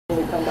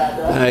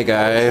Hi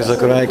guys,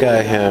 look what I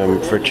got him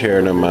for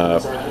cheering him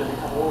up.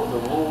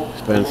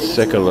 He's been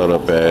sick a little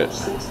bit.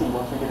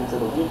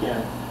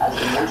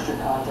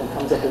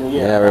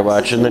 Yeah, we're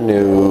watching the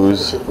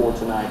news.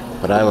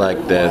 But I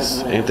like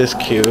this. Ain't this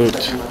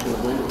cute?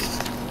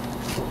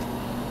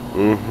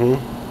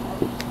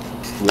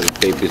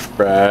 Little baby's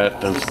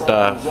breath and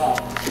stuff.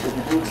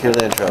 Cue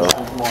the intro.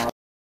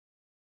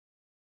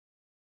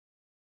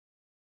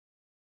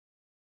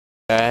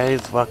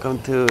 Guys,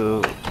 welcome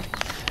to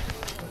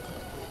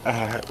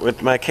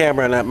with my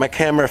camera, not my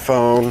camera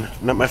phone,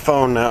 not my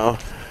phone now,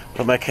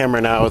 but my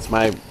camera now. It's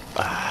my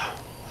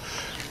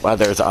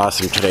weather's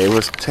awesome today.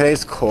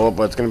 Today's cold,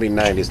 but it's gonna be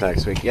 90s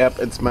next week. Yep,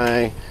 it's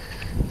my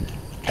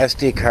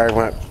SD card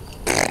went.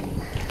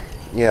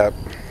 Yep.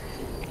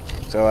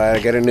 So I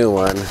get a new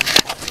one.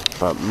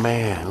 But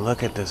man,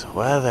 look at this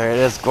weather. It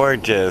is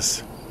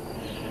gorgeous.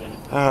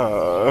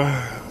 Oh,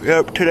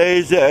 yep.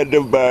 Today's the end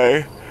of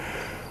my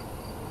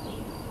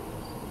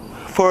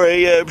 4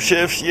 a.m.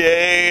 shifts,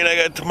 yay, and I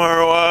got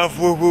tomorrow off,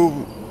 woo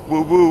woo,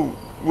 woo woo,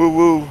 woo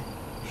woo.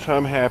 So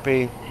I'm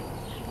happy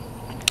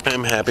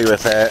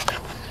with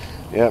that.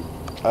 Yep,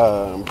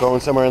 I'm going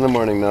somewhere in the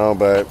morning though,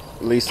 but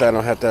at least I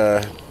don't have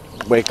to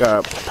wake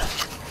up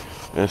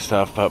and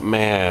stuff. But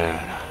man,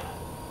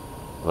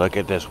 look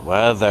at this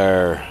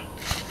weather.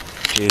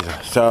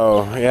 Jesus.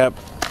 So, yep,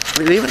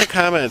 leave in the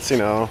comments, you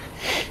know.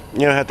 You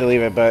don't have to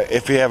leave it, but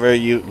if you ever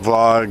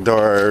vlogged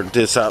or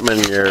did something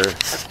in your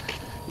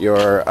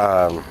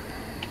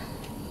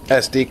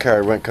SD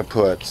card went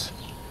kaput.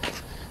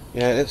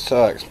 Yeah, it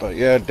sucks, but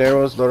yeah,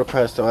 Daryl's a little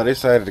depressed, so I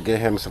decided to get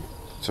him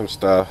some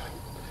stuff,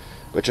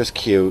 which is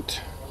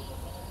cute.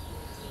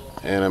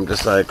 And I'm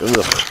just like,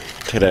 ugh,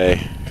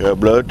 today. I'm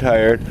blood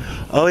tired.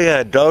 Oh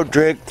yeah, don't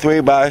drink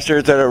 3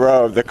 monsters in a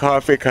row of the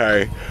coffee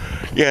kind.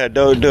 Yeah,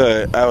 don't do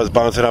it. I was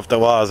bouncing off the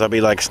walls. I'll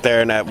be like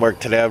staring at work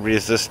today.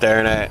 Everybody's just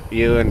staring at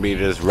you and be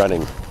just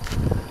running.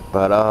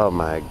 But oh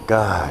my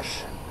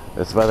gosh.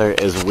 This weather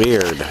is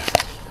weird.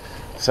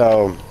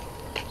 So,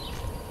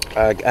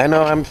 I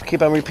know I'm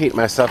keep on repeating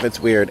myself. It's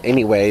weird.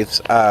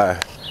 Anyways,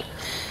 have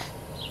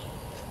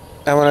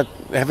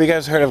you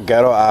guys heard of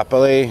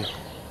Ghettopoly?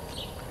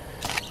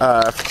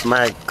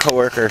 My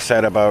coworker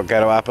said about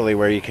Ghettopoly,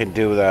 where you can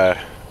do the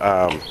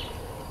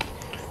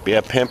be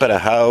a pimp at a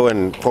hoe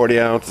and 40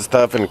 ounce of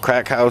stuff and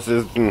crack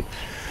houses. And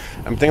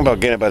I'm thinking about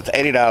getting it, but it's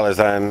 $80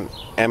 on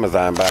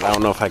Amazon. But I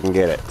don't know if I can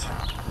get it.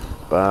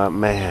 But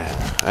man,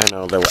 I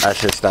know that I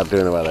should stop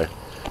doing the weather.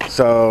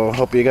 So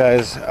hope you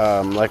guys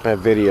like my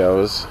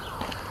videos.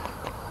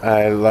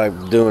 I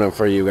like doing them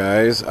for you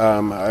guys.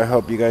 I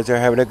hope you guys are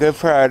having a good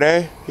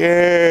Friday.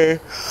 Yay!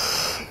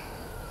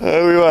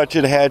 We're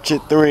watching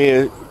Hatchet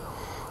 3.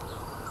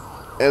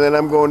 And then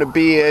I'm going to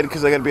bed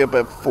because I gotta be up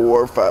at 4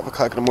 or 5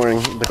 o'clock in the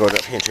morning to go to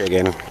the pantry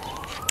again.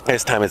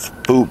 This time it's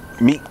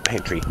meat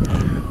pantry.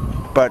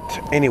 But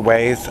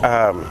anyways,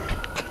 oh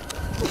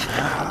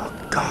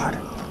God.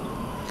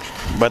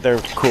 But they're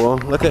cool.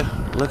 Look at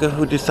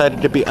who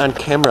decided to be on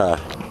camera.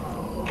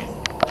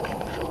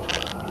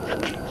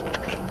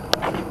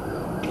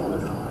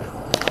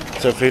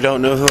 So if you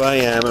don't know who I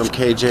am, I'm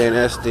KJ and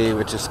SD,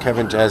 which is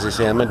Kevin, Jazzy,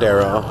 Sam,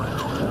 Madero.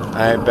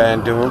 I've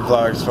been doing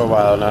vlogs for a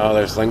while now.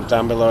 There's links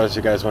down below if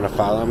you guys want to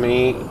follow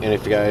me. And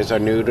if you guys are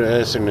new to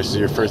this and this is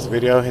your first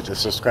video, hit the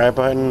subscribe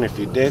button. If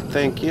you did,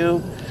 thank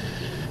you.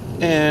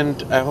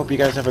 And I hope you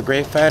guys have a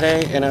great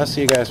Friday. And I'll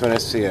see you guys when I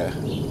see you.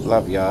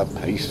 Love y'all.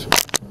 Peace.